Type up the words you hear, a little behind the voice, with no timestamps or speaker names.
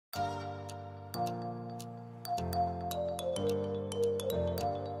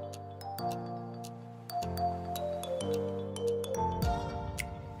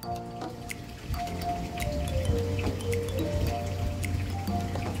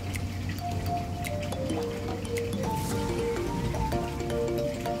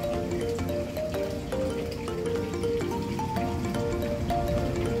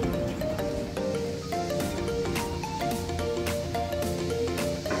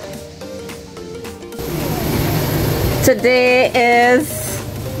Today is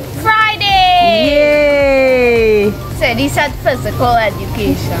Friday! Yay! Said he said physical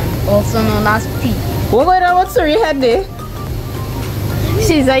education, also known as P. What going on with Suri head there?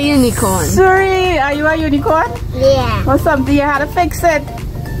 She's a unicorn. Suri, are you a unicorn? Yeah. Or something you had to fix it?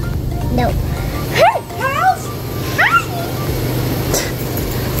 No. Hey, Charles!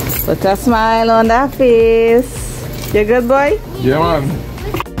 Put a smile on that face. You good, boy? Yeah, man.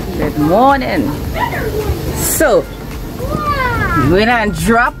 Good morning. So, we're gonna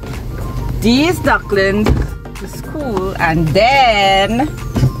drop these ducklings to school and then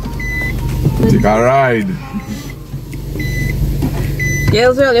take a ride.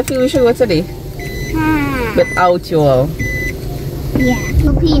 Girls, really feel we should go today? Without you all. Yeah.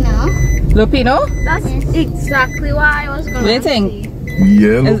 Lopinot. Lopinot? That's exactly why I was going to What do you think?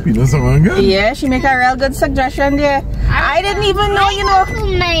 Yeah, Lopinot someone good. Yeah, she make a real good suggestion there. I didn't even know, you know. To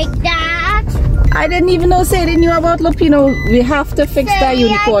make that. I didn't even know Sadie knew about Lopinot. We have to fix that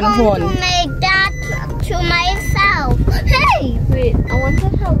unicorn horn. I want to make that to myself. Hey! Wait, I want to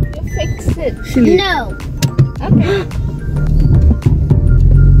help you fix it. No. Okay.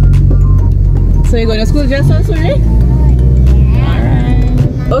 So you're going to school just now, Suri?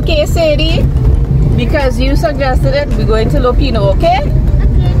 Yeah. Okay, Sadie. Because you suggested it, we're going to Lopinot, okay?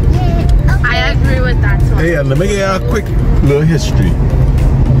 I agree with that one. Hey, and let me give you a quick little history.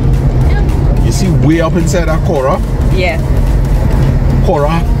 You see, way up inside of Caura, Yeah.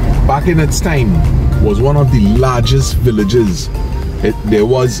 Caura, back in its time, was one of the largest villages there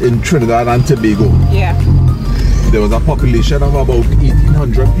was in Trinidad and Tobago. Yeah. There was a population of about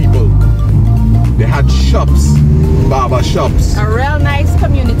 1,800 people. They had shops, barber shops, A real nice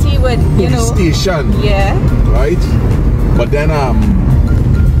community with, you police know. station, Yeah. right? But then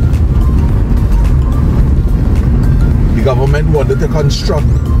the government wanted to construct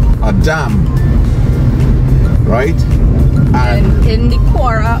a dam, right? And in the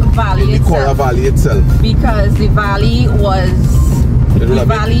Caura Valley in the itself. Caura Valley itself. Because the valley was It was the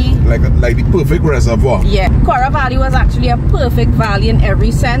valley. like the perfect reservoir. Yeah, Caura Valley was actually a perfect valley in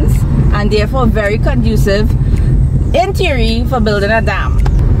every sense, and therefore very conducive, in theory, for building a dam.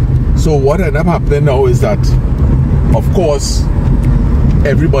 So what ended up happening now is that, of course,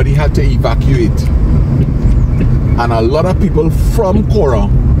 everybody had to evacuate, and a lot of people from Caura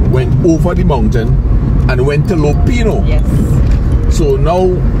went over the mountain and went to Lopinot. Yes. So now,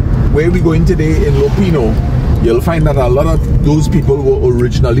 where we're going today in Lopinot, you'll find that a lot of those people were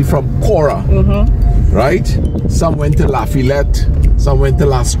originally from Caura, right? Some went to Lafayette, some went to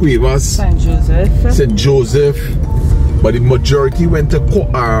Las Cuevas, St. Joseph. St. Joseph, but the majority went to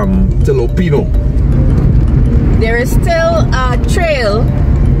Lopinot. There is still a trail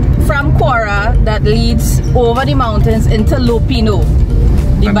from Caura that leads over the mountains into Lopinot.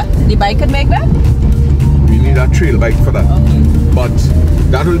 The bike could make that? We need a trail bike for that. Okay. But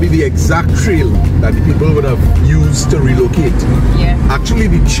that will be the exact trail that the people would have used to relocate. Yeah. Actually,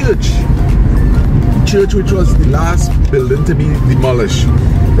 the church, which was the last building to be demolished,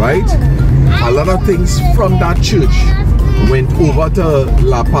 right? A lot of things from that church went over to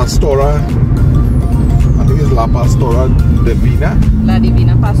La Pastora. I think it's La Pastora Divina. La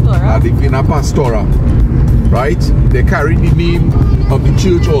Divina Pastora. La Divina Pastora, right? They carry the name of the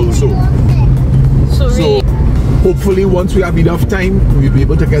church also. So hopefully once we have enough time, we'll be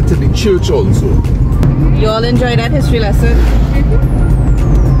able to get to the church also. You all enjoyed that history lesson?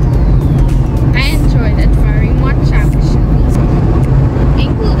 I enjoyed it very much actually.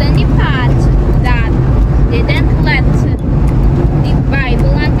 Including the part that they didn't let the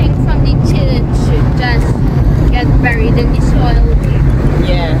Bible and things from the church just get buried in the soil.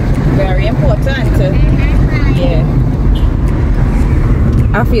 Yeah, very important. Yeah.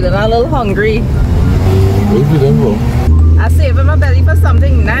 I'm feeling a little hungry. I saving my belly for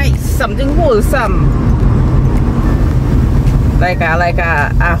something nice, something wholesome. Like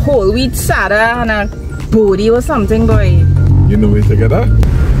a whole wheat sada and a body or something, boy. You know it together?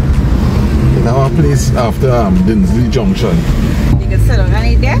 In our place after Dinsley Junction. You can sit down and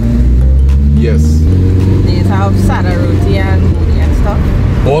eat there? Yes. They just have sada roti and body and stuff.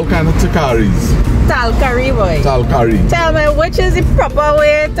 All kind of talkaries. Talkarie, boy. Talkarie. Tell me, which is the proper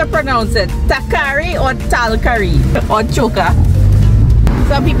way to pronounce it? Talkarie or talkarie? Or choka?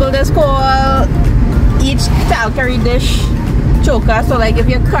 Some people just call each talkarie dish choka. So like if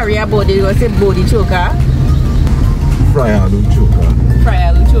you curry a body, you will say body choka. Fry aloo choka. Fry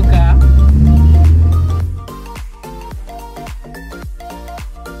aloo choka.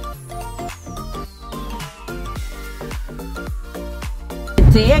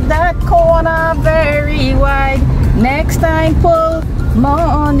 Take that corner very wide. Next time pull more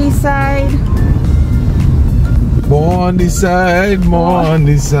on the side. More on this side, more on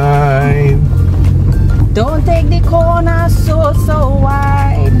this side. Don't take the corner so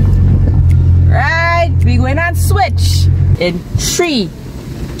wide. Right, we going and switch in 3,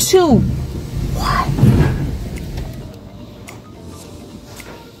 2, 1.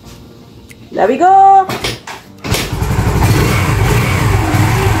 There we go.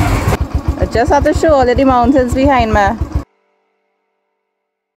 I just have to show all of the mountains behind me.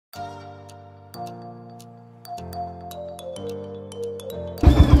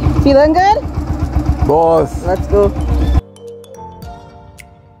 Feeling good? Boss. Let's go.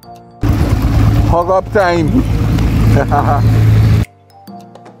 Hug up time.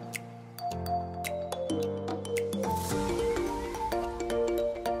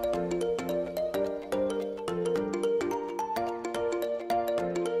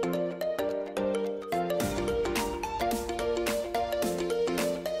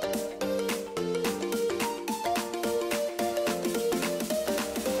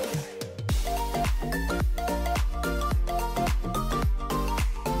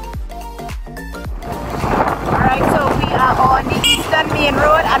 On the Eastern Main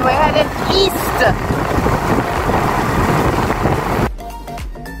Road and we're headed east.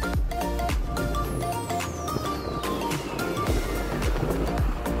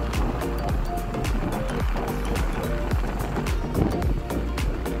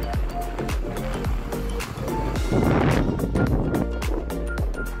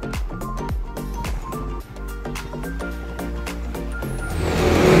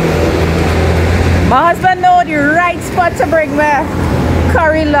 My husband know the right spot to bring me.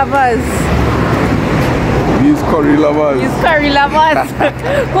 Curry lovers. These curry lovers. These curry lovers.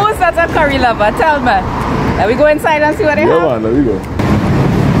 Who's not a curry lover? Tell me. Let me go inside and see what they have. Yeah, man, there we go.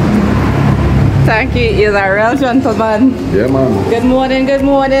 Thank you. He's a real gentleman. Yeah, man. Good morning, good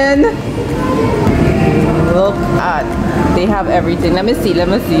morning. Look at, they have everything. Let me see.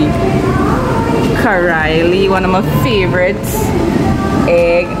 Caura, one of my favorites.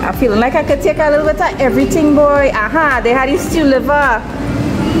 Egg. I feel like I could take a little bit of everything, boy. Aha, they had the stew liver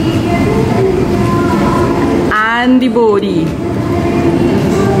and the body.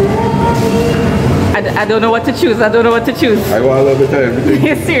 I don't know what to choose. I want a little bit of everything.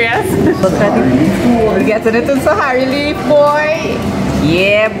 You serious? Look at it. We're getting it in Sahari leaf, boy.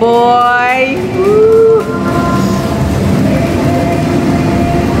 Yeah, boy. Woo.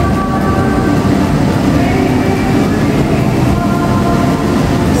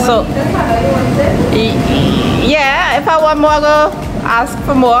 So, yeah, if I want more, I'll go ask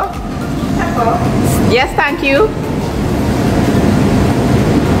for more. Yes, thank you.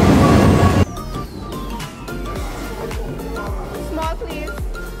 Small, please.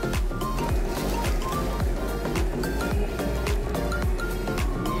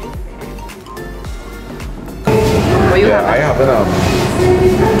 What you have? I have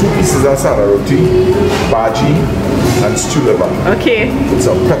 2 pieces of salad roti, bhaji, and stew liver. Okay. With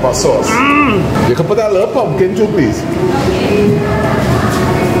some pepper sauce. You can put a little pumpkin too, please.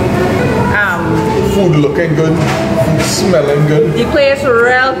 Food looking good, food smelling good. The place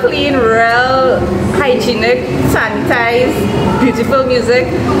real clean, real hygienic, sanitized, beautiful music.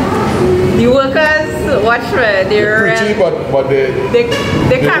 The workers, watch me, they're pretty, but they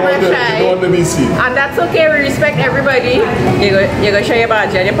camera shy. They don't want to be seen. And that's okay, we respect everybody. You're going to show your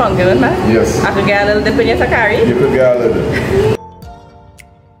badge and your pumpkin, man? Yes. I could get a little dip in your talkarie? You could get a little dip.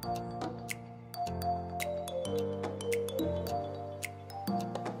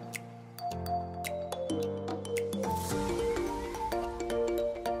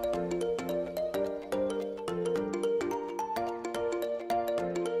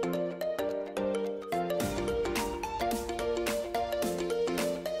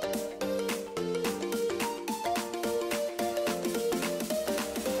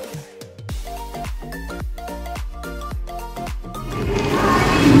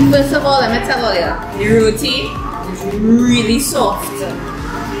 First of all, let me tell you, the roti is really soft.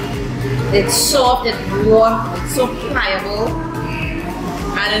 It's soft, it's warm, it's so pliable.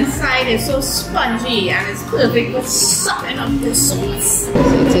 And inside it's so spongy and it's perfect for sucking up the sauce.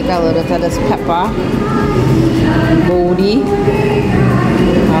 So take a little bit of this pepper, body,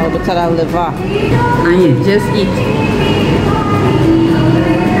 a little bit of the liver, and you just eat.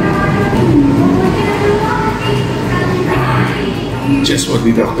 Just what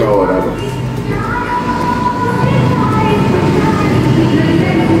the doctor ordered.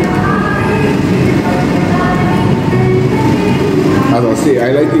 As I say,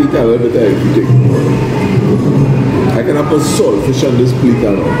 I like to eat a little bit of everything. I can have a saltfish on this plate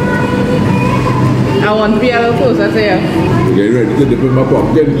now. I want to be a little closer to you. You ready to dip in my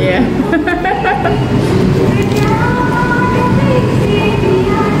pumpkin? Yeah.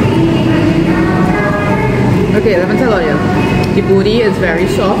 Okay, let me tell you, the booty is very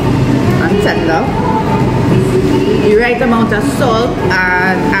soft and tender. The right amount of salt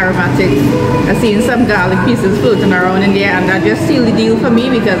and aromatics. I've seen some garlic pieces floating around in there, and that just sealed the deal for me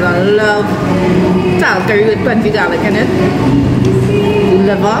because I love talkarie with plenty of garlic in it.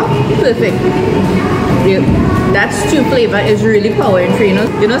 Liver, perfect. That stew flavor is really powering for you know.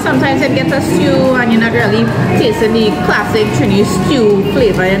 You know, sometimes you get a stew and you're not really tasting the classic Trini stew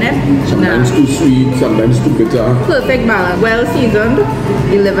flavor in it. Sometimes too sweet, sometimes too bitter. Perfect balance, well seasoned.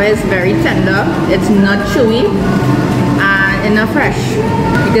 The liver is very tender. It's not chewy and enough fresh.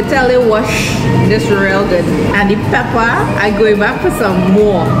 You can tell they wash this real good. And the pepper, I'm going back for some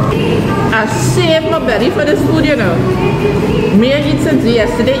more. I saved my belly for this food, you know. Me and eat since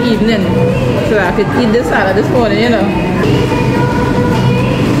yesterday evening, so I could eat this salad this morning, you know.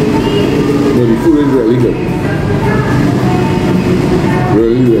 No, the food is really good.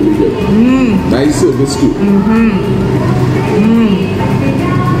 Really, really good. Nice service too.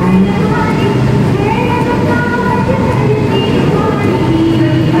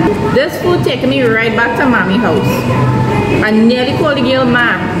 This food taking me right back to Mommy house. I nearly called the girl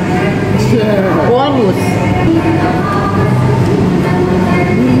Mom. Almost.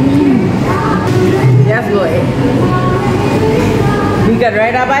 Yes, boy. We can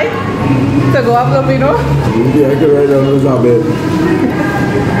ride our bike to go up Lopinot. Yeah, I can ride down this bed.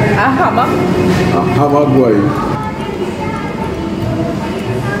 A hammock. A hammock boy.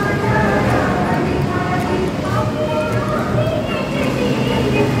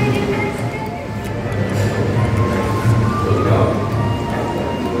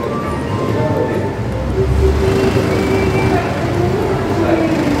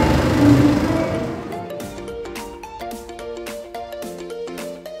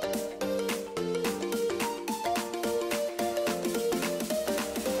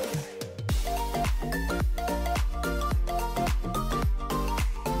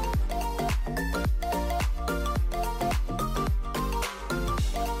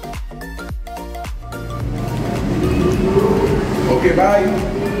 Okay, bye.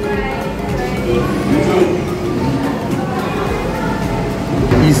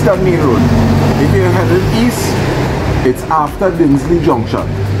 Eastern Main Road. If you're headed east, it's after Dinsley Junction.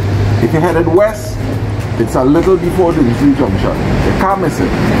 If you're headed west, it's a little before Dinsley Junction. You can't miss it.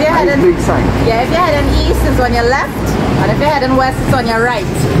 If you're heading, big sign. Yeah, if you're heading east, it's on your left, and if you're heading west, it's on your right.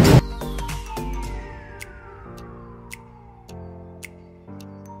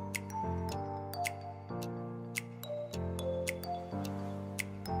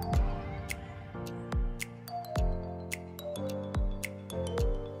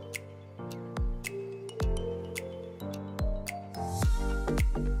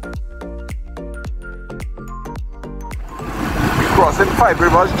 Crossing Five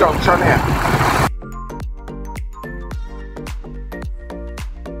Rivers Junction here.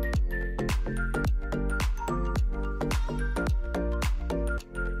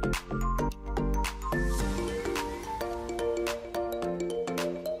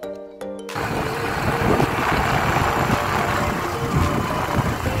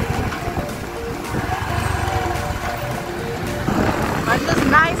 And this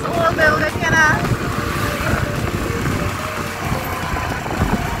nice old building, you know.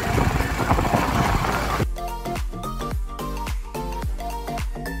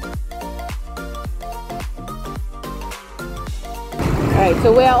 Alright, so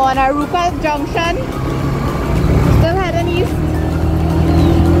we're on Arupa Junction. Still heading east.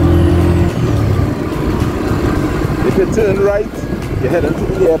 If you turn right, you're heading to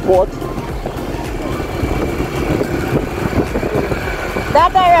the airport.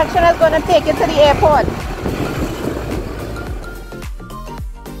 That direction is going to take you to the airport.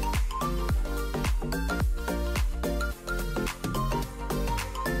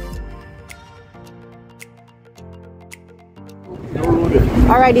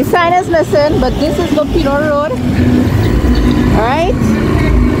 Alright, the sign is missing, but this is Lopinot Road. Alright?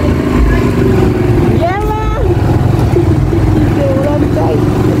 Yeah, man! Hold on tight.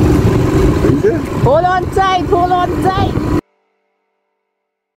 Hold on tight, hold on tight.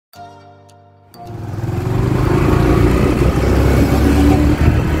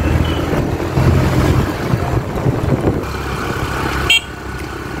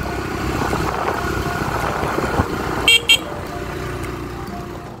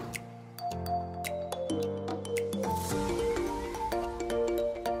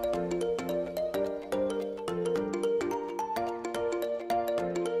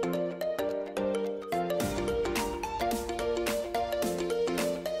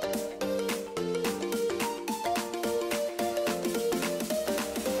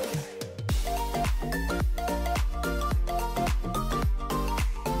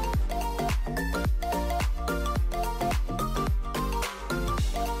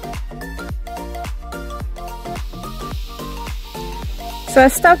 So I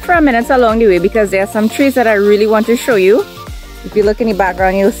stopped for a minute along the way because there are some trees that I really want to show you. If you look in the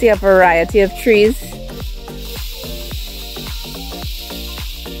background, you'll see a variety of trees.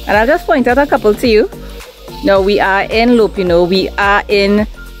 And I'll just point out a couple to you. Now we are in Lopinot, we are in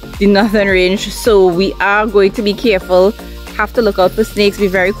the northern range, so we are going to be careful, have to look out for snakes, be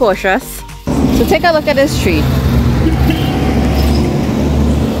very cautious. So take a look at this tree.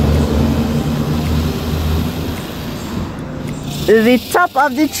 The top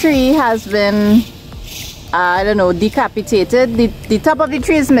of the tree has been, I don't know, decapitated. The top of the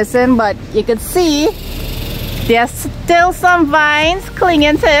tree is missing, but you can see there's still some vines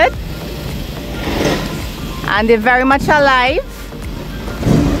clinging to it. And they're very much alive.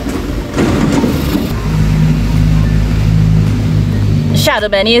 Shadow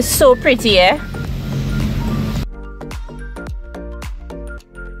Benny is so pretty, eh?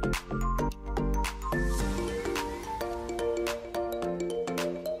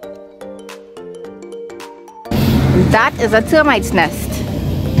 That is a termite's nest.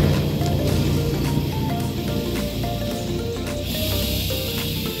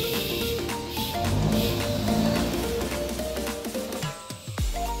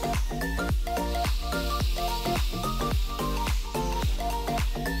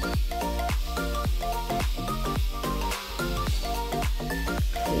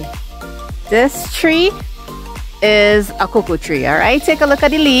 This tree is a cocoa tree, all right? Take a look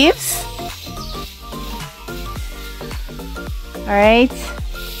at the leaves. All right,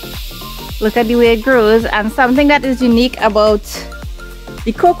 look at the way it grows. And something that is unique about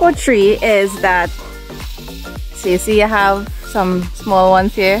the cocoa tree is that, so you see I have some small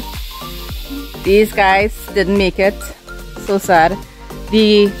ones here. These guys didn't make it, so sad.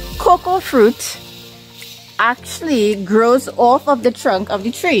 The cocoa fruit actually grows off of the trunk of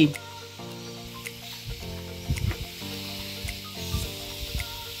the tree.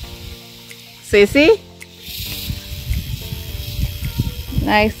 So you see?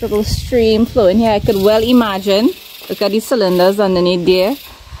 Nice little stream flowing here. I could well imagine, look at these cylinders underneath there.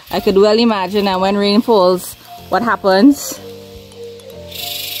 I could well imagine that when rain falls, what happens.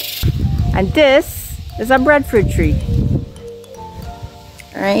 And this is a breadfruit tree.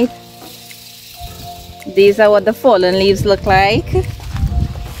 Alright. These are what the fallen leaves look like.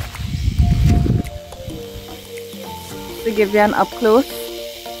 To give you an up close.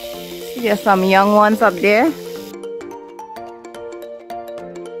 See, there's some young ones up there.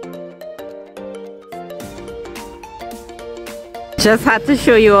 Just had to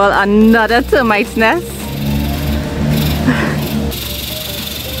show you all another termite's nest.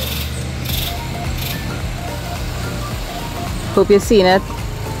 Hope you've seen it.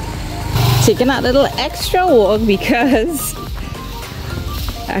 Taking that little extra walk because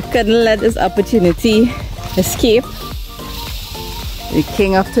I couldn't let this opportunity escape. The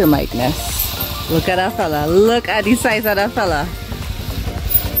king of termite nests. Look at that fella. Look at the size of that fella.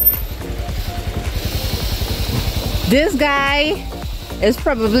 This guy is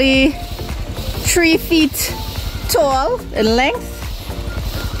probably 3 feet tall in length.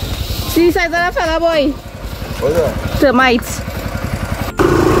 See the size of that fella, boy? What's that? Termites.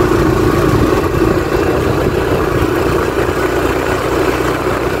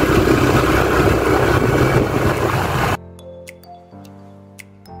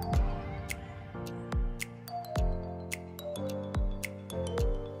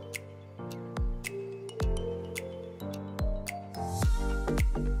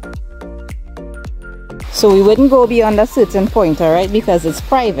 So we wouldn't go beyond a certain point, alright, because it's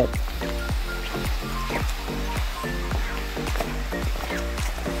private.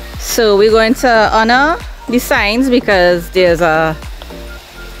 So we're going to honor the signs because there's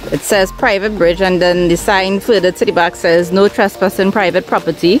it says private bridge, and then the sign further to the back says no trespassing private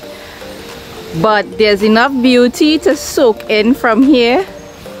property. But there's enough beauty to soak in from here.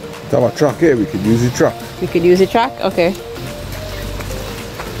 Have a truck here, we could use the truck. We could use the truck? Okay.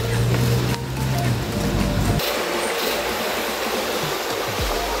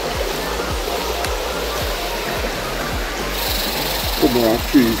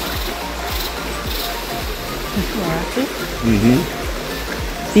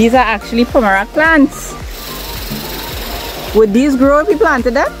 These are actually pomerac plants. Would these grow if we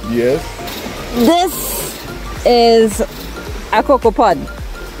planted them? Yes. This is a cocoa pod.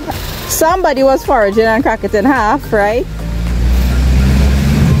 Somebody was foraging and cracked it in half, right?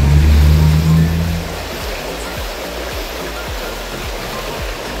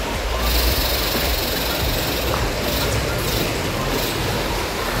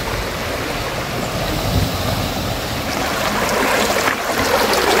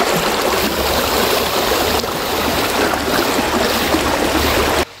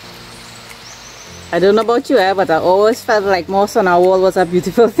 I don't know about you, but I always felt like moss on our wall was a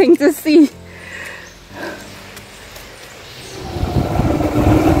beautiful thing to see.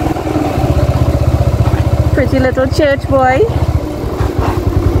 Pretty little church, boy.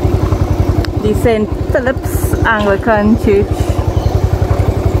 The St. Philip's Anglican Church.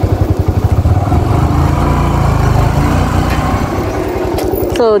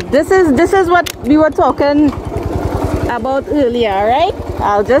 So this is what we were talking about earlier, right?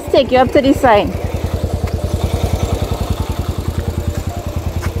 I'll just take you up to the sign.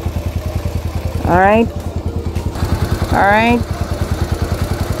 All right. All right.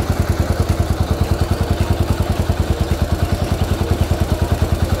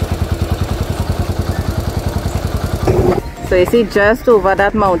 So you see just over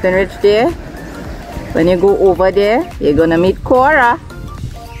that mountain ridge there, when you go over there, you're gonna meet Caura.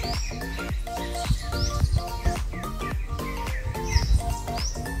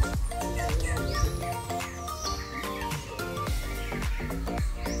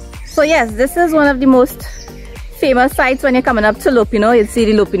 So yes, this is one of the most famous sites when you're coming up to Lopinot. You see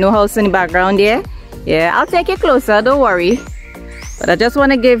the Lopinot house in the background there. Yeah, I'll take you closer, don't worry. But I just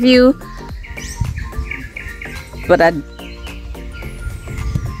want to give you,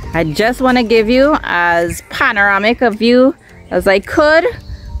 I just want to give you as panoramic a view as I could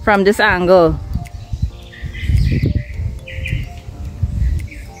from this angle.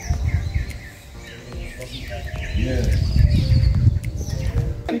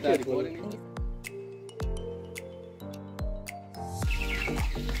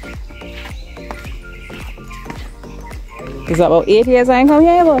 It's about 8 years I ain't come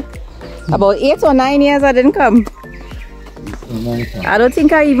here, but about 8 or 9 years I didn't come. I don't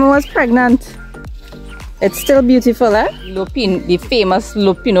think I even was pregnant. It's still beautiful, eh? The famous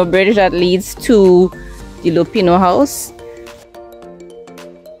Lopinot bridge that leads to the Lopinot house.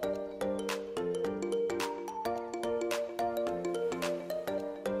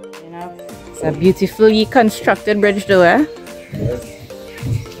 You know, it's a beautifully constructed bridge though, eh? Yes.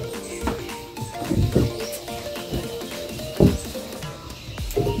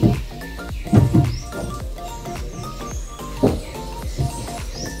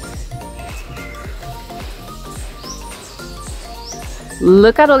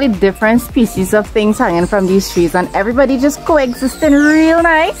 Look at all the different species of things hanging from these trees, and everybody just coexisting real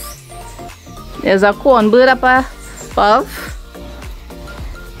nice. There's a cornbird up above.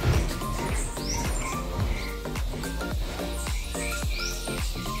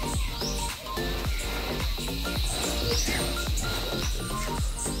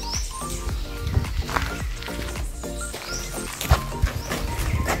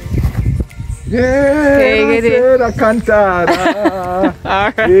 Yeah, la cantada.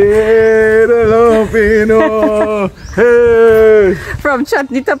 Alright. Yeah, Lopinot. Hey. From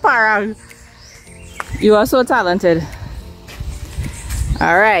chutney to parang. You are so talented.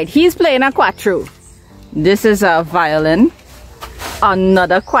 Alright, he's playing a quattro. This is a violin,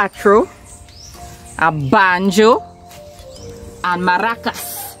 another quattro, a banjo, and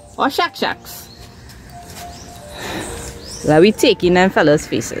maracas or shak-shaks. Let me take in them fellas'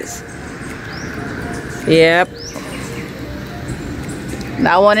 faces. Yep.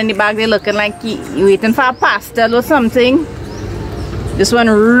 That one in the back, they looking like you waiting for a pastel or something. This one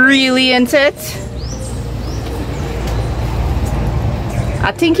really into it.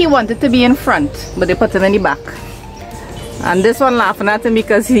 I think he wanted to be in front, but they put him in the back. And this one laughing at him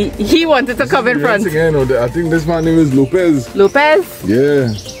because he wanted to come in front. Again, I think this man name is Lopez. Lopez?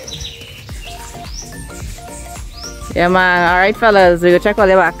 Yeah. Yeah, man. Alright, fellas. We go check all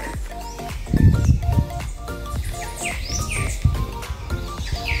the back.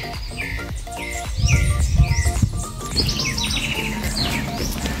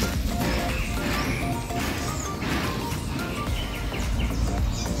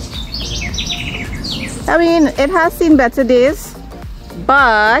 I mean, it has seen better days,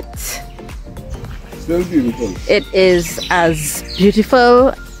 but still beautiful. It is as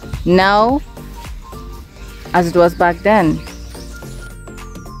beautiful now as it was back then.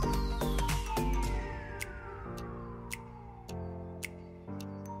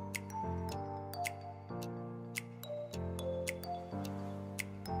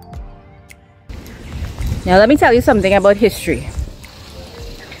 Now let me tell you something about history.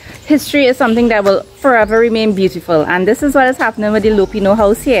 History is something that will forever remain beautiful, and this is what is happening with the Lopinot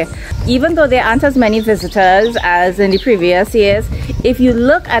house here. Even though there aren't as many visitors as in the previous years, if you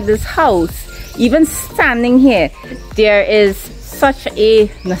look at this house, even standing here, there is such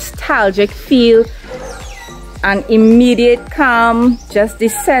a nostalgic feel. An immediate calm just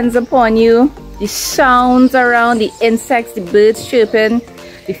descends upon you. The sounds around, the insects, the birds chirping,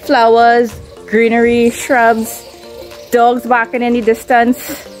 the flowers greenery, shrubs, dogs barking in the distance.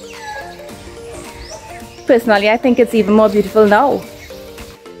 Personally, I think it's even more beautiful now.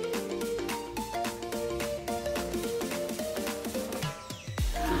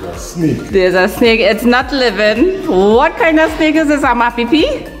 Snake. There's a snake. It's not living. What kind of snake is this? A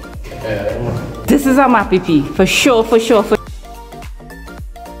mapipi? This is a mapipi. For sure, for sure.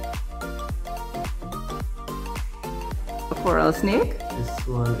 Coral snake. This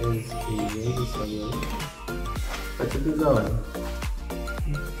one is Asian, this one is. That's a bigger one.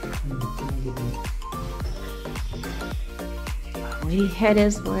 Where the head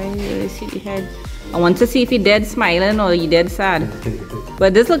is, boy. Let me see the head. I want to see if he dead smiling or he dead sad.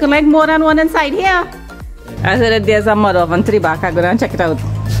 But this looking like more than one inside here. I said that there's a mud oven to the back. I'm gonna check it out.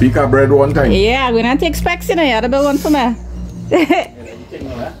 Pick a bread one time. Yeah, I'm gonna take specs in here. The big one for me.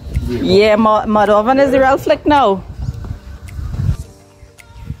 Yeah, mud oven is the real flick now.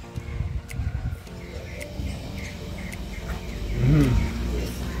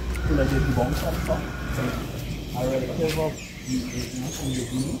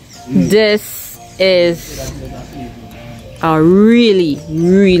 This is a really,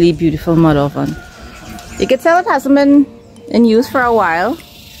 really beautiful mud oven. You can tell it hasn't been in use for a while,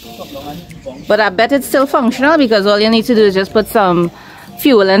 but I bet it's still functional because all you need to do is just put some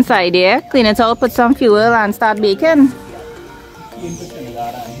fuel inside there, clean it out, put some fuel and start baking.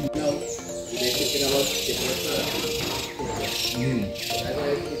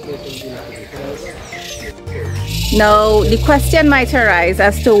 Now, the question might arise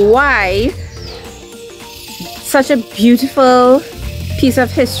as to why such a beautiful piece of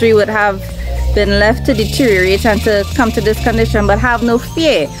history would have been left to deteriorate and to come to this condition, but have no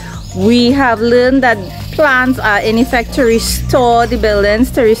fear. We have learned that plans are in effect to restore the buildings,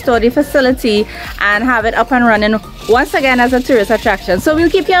 to restore the facility and have it up and running once again as a tourist attraction. So we'll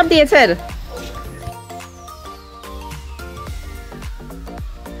keep you updated.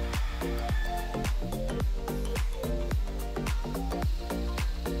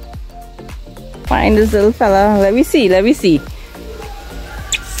 Find this little fella. Let me see, let me see.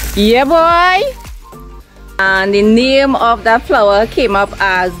 Yeah, boy. And the name of that flower came up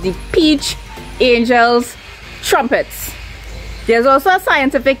as the peach angel's trumpets. There's also a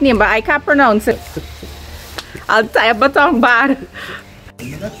scientific name, but I can't pronounce it. I'll tie up my tongue bad.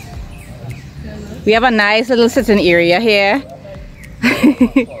 We have a nice little sitting area here.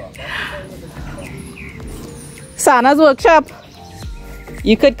 Sana's workshop.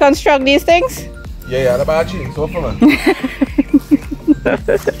 You could construct these things? Yeah, the bad chainsaw for me.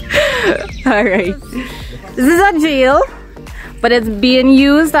 Alright. This is a jail, but it's being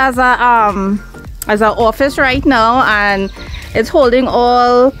used as a office right now, and it's holding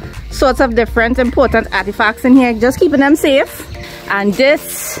all sorts of different important artifacts in here, just keeping them safe. And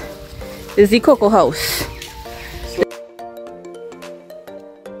this is the cocoa house.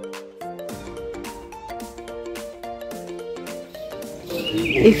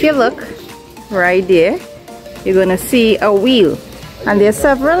 If you look right there, you're gonna see a wheel, and there's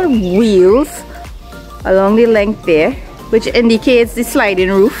several wheels along the length there, which indicates the sliding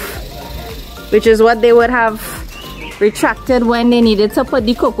roof, which is what they would have retracted when they needed to put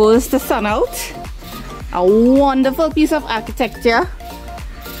the cocos to sun out. A wonderful piece of architecture.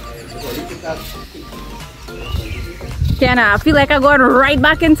 I feel like I'm going right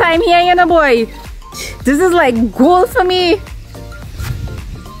back in time here, you know, boy. This is like gold for me.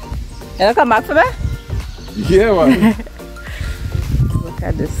 It'll come back for me? Yeah, man. Look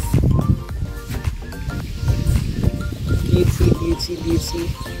at this. Beauty, beauty, beauty.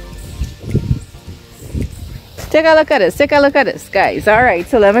 Take a look at this. Take a look at this, guys. Alright,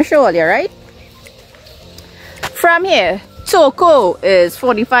 so let me show you, right? From here, Toko is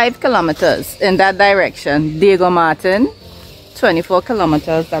 45 kilometers in that direction. Diego Martin, 24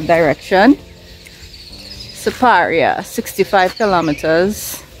 kilometers that direction. Siparia, 65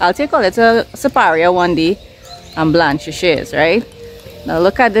 kilometers. I'll take all it to Siparia one day and Blanchisseuse, right? Now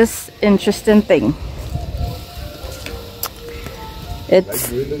look at this interesting thing.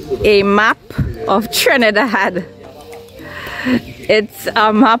 It's a map of Trinidad. It's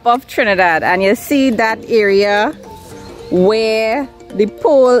a map of Trinidad, and you see that area where the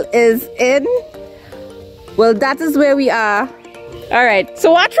pole is in. Well, that is where we are. All right,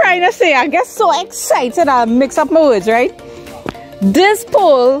 so what I'm trying to say, I get so excited I mix up my words, right? This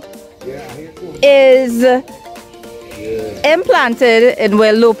pole is implanted in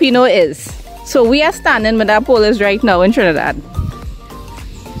where Lopinot is. So we are standing where that pole is right now in Trinidad.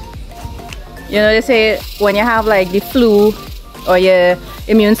 You know, they say when you have like the flu or your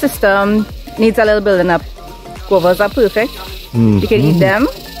immune system needs a little building up, guavas are perfect. You can eat them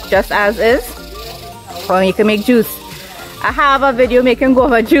just as is. or you can make juice. I have a video making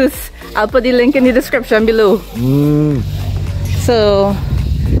guava juice. I'll put the link in the description below. So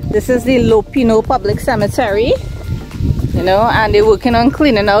this is the Lopinot Public Cemetery, you know, and they're working on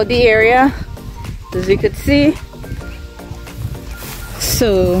cleaning out the area, as you could see.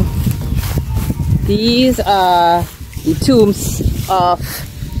 So these are the tombs of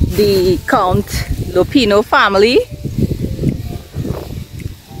the Count Lopinot family.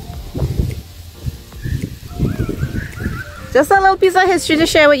 Just a little piece of history to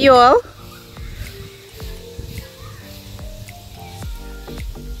share with you all.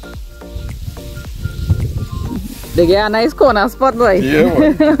 They get a nice corner spot, boy.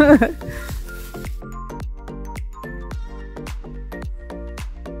 Yeah.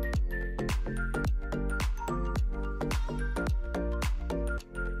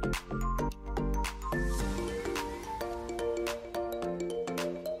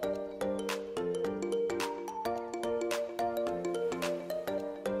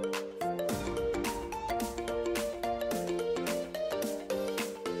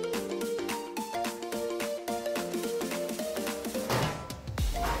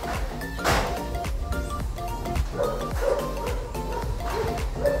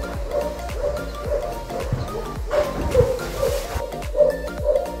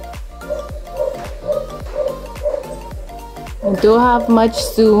 I don't have much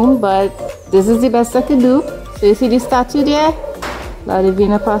zoom, but this is the best I can do. So you see the statue there? La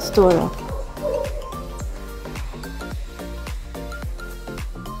Divina Pastora.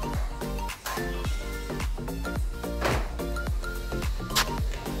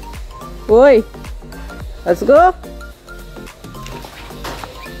 Oi, let's go.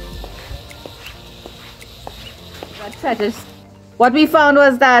 What we found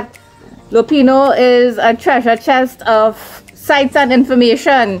was that Lopinot is a treasure chest of sites and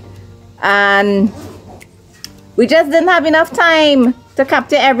information, and we just didn't have enough time to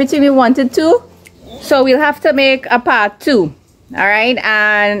capture everything we wanted to, so we'll have to make a part 2. All right,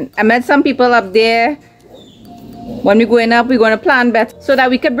 and I met some people up there. When we're going up, we're going to plan better so that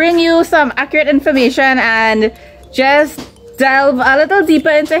we could bring you some accurate information and just delve a little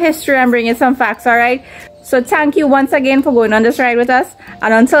deeper into history and bring you some facts. All right, so thank you once again for going on this ride with us,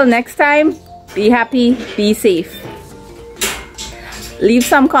 and until next time, be happy, be safe. Leave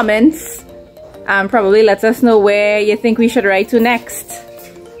some comments and probably let us know where you think we should ride to next.